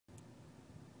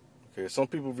Okay, some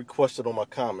people requested on my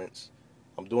comments.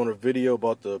 I'm doing a video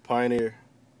about the Pioneer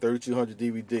 3200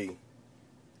 DVD,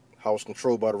 how it's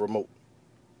controlled by the remote.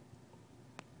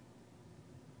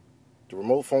 The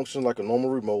remote functions like a normal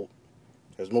remote,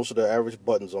 has most of the average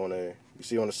buttons on there. You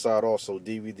see on the side also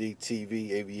DVD,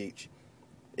 TV, AVH.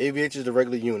 AVH is the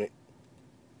regular unit.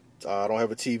 I don't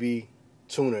have a TV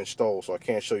tuner installed, so I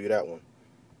can't show you that one.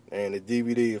 And the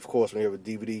DVD, of course, when you have a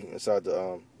DVD inside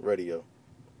the radio.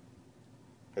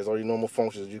 Has all your normal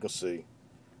functions, as you can see.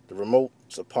 The remote,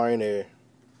 it's a Pioneer.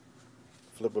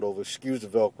 Flip it over. Excuse the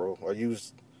Velcro. I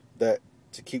use that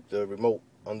to keep the remote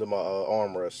under my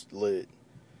armrest lid.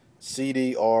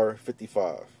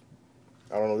 CD-R55.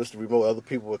 I don't know, this is the remote other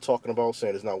people were talking about,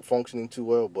 saying it's not functioning too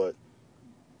well, but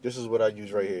this is what I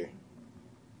use right here.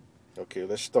 Okay,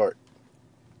 let's start.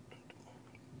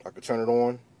 I can turn it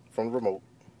on from the remote.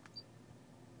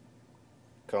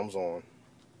 Comes on.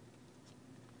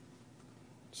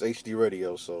 It's HD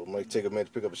radio, so it might take a minute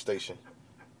to pick up a station.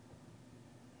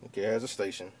 Okay, it has a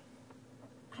station.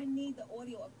 I need the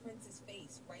audio of Prince's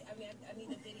face, right? I mean, I need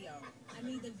the video. I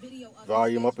need the video of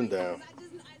volume up and down. I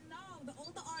know the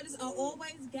older artists are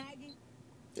always gagging.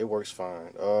 It works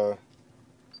fine.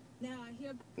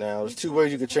 Now there's two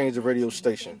ways you can change the radio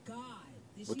station.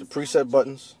 With the preset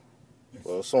buttons.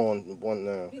 Well, it's on one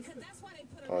now.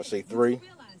 Alright, say 3.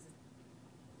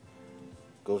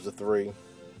 Goes to 3.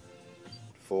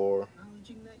 4.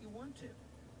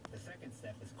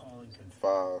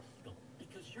 5.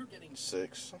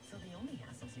 6.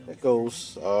 It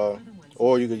goes.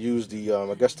 Or you could use the,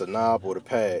 I guess the knob or the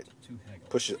pad.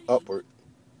 Push it upward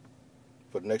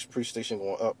for the next pre-station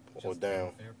going up or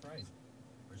down.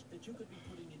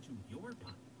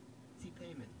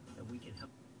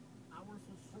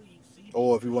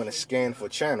 Or if you want to scan for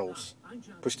channels,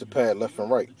 push the pad left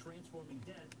and right.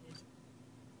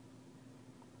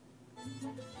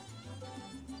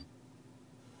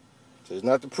 So it's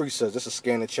not the presets, this is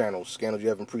scanning channels. Scan you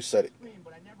haven't preset it.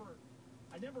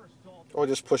 Or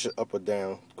just push it up or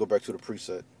down, go back to the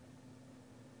preset.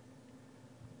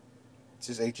 It's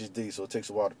just HSD, so it takes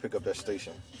a while to pick up that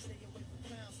station.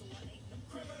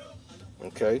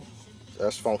 Okay,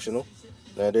 that's functional.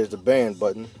 Now there's the band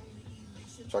button,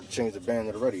 so I can change the band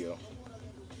of the radio.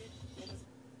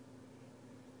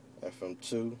 FM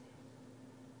 2,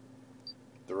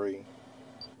 3,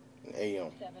 and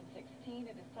AM.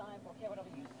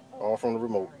 All from the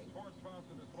remote.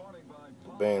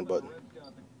 The band button.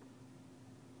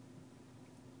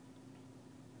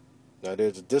 Now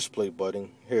there's a display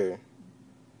button here.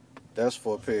 That's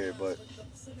for a pair, but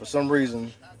for some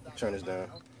reason, turn this down.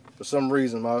 For some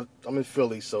reason, I'm in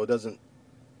Philly, so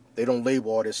they don't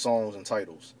label all their songs and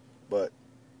titles. But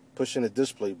pushing the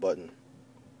display button,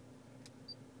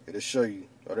 it'll show you.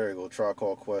 Oh, there you go. Tribe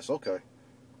Called Quest. Okay.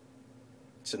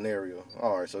 Scenario.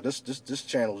 All right. So this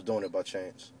channel is doing it by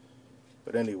chance.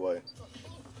 But anyway,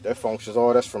 that functions.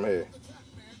 All that's from here.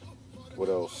 What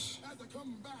else?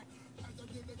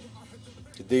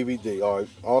 The DVD. All right.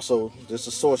 Also, there's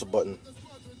a source button.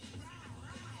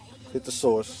 Hit the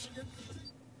source.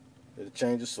 It'll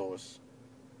change the source.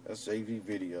 That's AV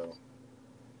video.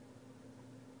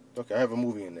 Okay, I have a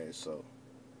movie in there, so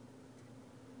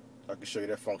I can show you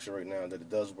that function right now that it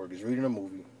does work. It's reading a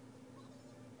movie.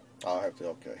 I'll have to,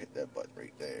 okay, hit that button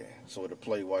right there. So it'll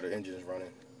play while the engine is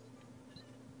running.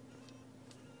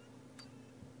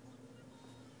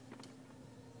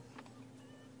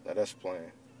 Now that's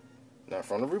playing. Now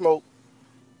from the remote,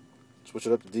 switch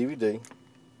it up to DVD.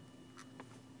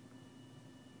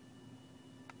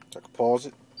 I can pause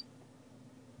it.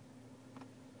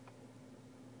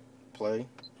 Play.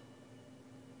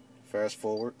 Fast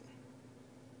forward.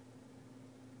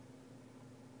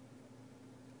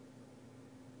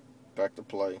 Back to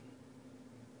play.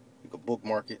 You can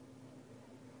bookmark it.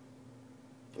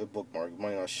 Bookmark, you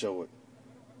might not show it.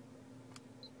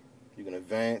 You can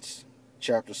advance,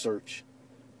 chapter search.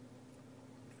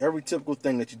 Every typical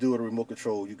thing that you do with a remote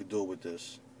control, you can do it with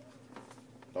this.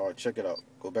 Alright, check it out.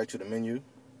 Go back to the menu.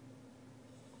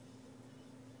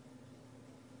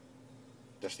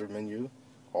 That's the menu,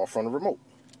 all from the remote.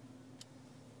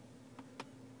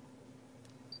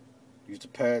 Use the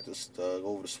pad to go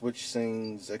over the switch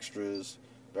scenes, extras,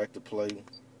 back to play.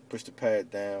 Push the pad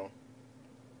down.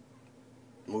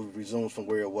 The movie resumes from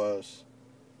where it was.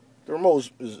 The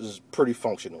remote is pretty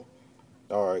functional.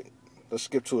 Alright, let's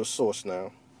skip to a source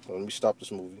now. Let me stop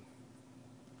this movie.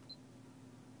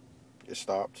 It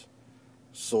stopped.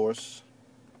 Source.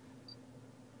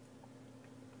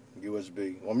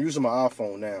 USB. Well, I'm using my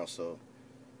iPhone now, so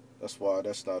that's why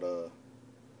that's not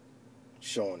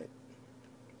showing it.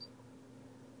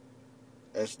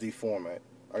 SD format.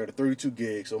 I got a 32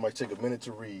 gig, so it might take a minute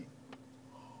to read.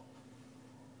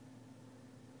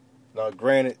 Now,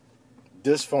 granted,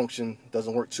 this function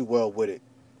doesn't work too well with it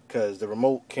because the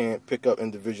remote can't pick up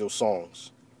individual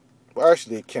songs. Well,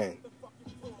 actually, it can.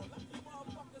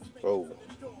 Oh.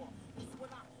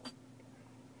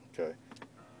 Okay.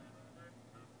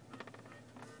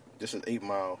 This is 8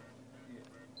 Mile.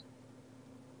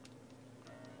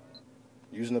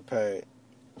 Using the pad,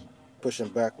 pushing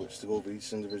backwards to go over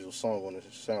each individual song on the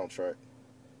soundtrack.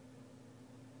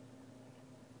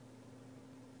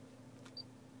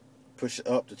 Push it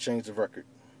up to change the record.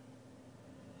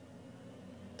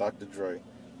 Dr. Dre.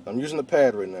 I'm using the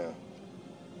pad right now.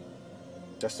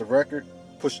 That's the record.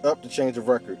 Push up to change the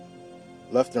record.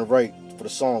 Left and right for the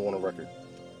song on the record.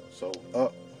 So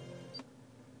up.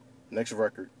 Next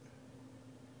record.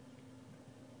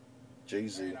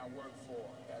 Jay-Z.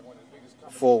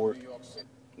 Forward.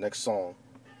 Next song.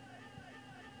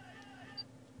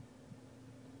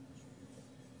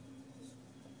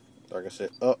 Like I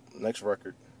said, up. Next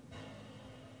record.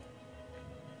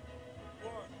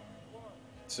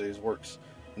 See, it works.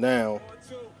 Now,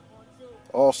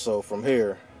 also from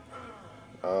here,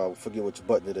 forget which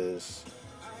button it is.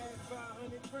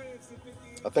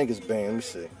 I think it's band. Let me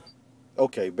see.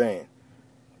 Okay, band.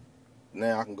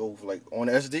 Now I can go like on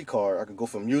the SD card. I can go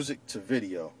from music to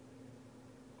video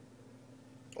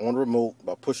on the remote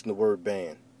by pushing the word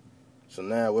band. So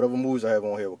now whatever movies I have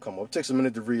on here will come up. It takes a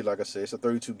minute to read. Like I said, it's a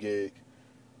 32 gig,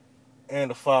 and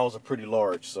the files are pretty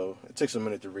large, so it takes a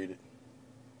minute to read it.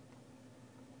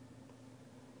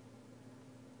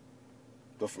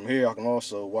 But from here, I can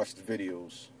also watch the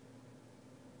videos.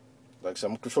 Like I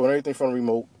said, I'm controlling everything from the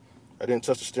remote. I didn't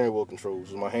touch the steering wheel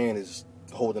controls. My hand is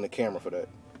holding the camera for that.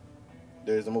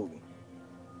 There's the movie.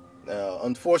 Now,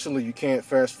 unfortunately, you can't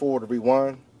fast forward or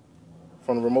rewind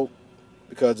from the remote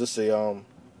because it's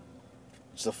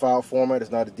a file format. It's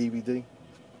not a DVD.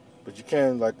 But you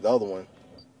can, like the other one,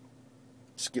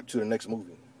 skip to the next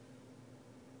movie.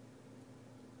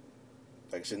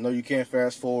 Like I said, no, you can't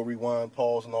fast forward, rewind,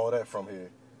 pause, and all that from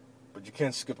here. But you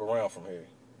can skip around from here.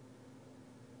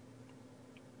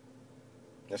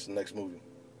 That's the next movie.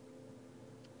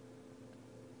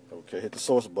 Okay, hit the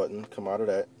source button, come out of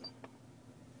that.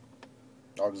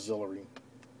 Auxiliary.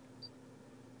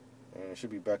 And it should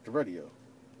be back to radio.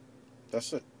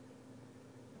 That's it.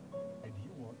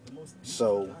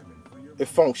 So, it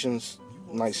functions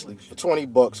nicely. For 20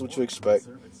 bucks, what you expect.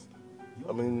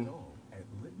 I mean,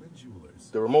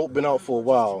 the remote been out for a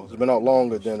while. It's been out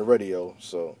longer than the radio,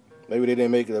 so maybe they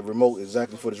didn't make it a remote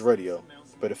exactly for this radio,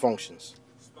 but it functions.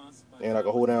 And I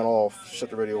can hold down off, shut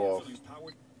the radio off.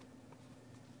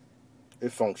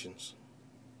 It functions.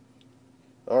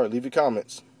 Alright, leave your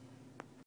comments.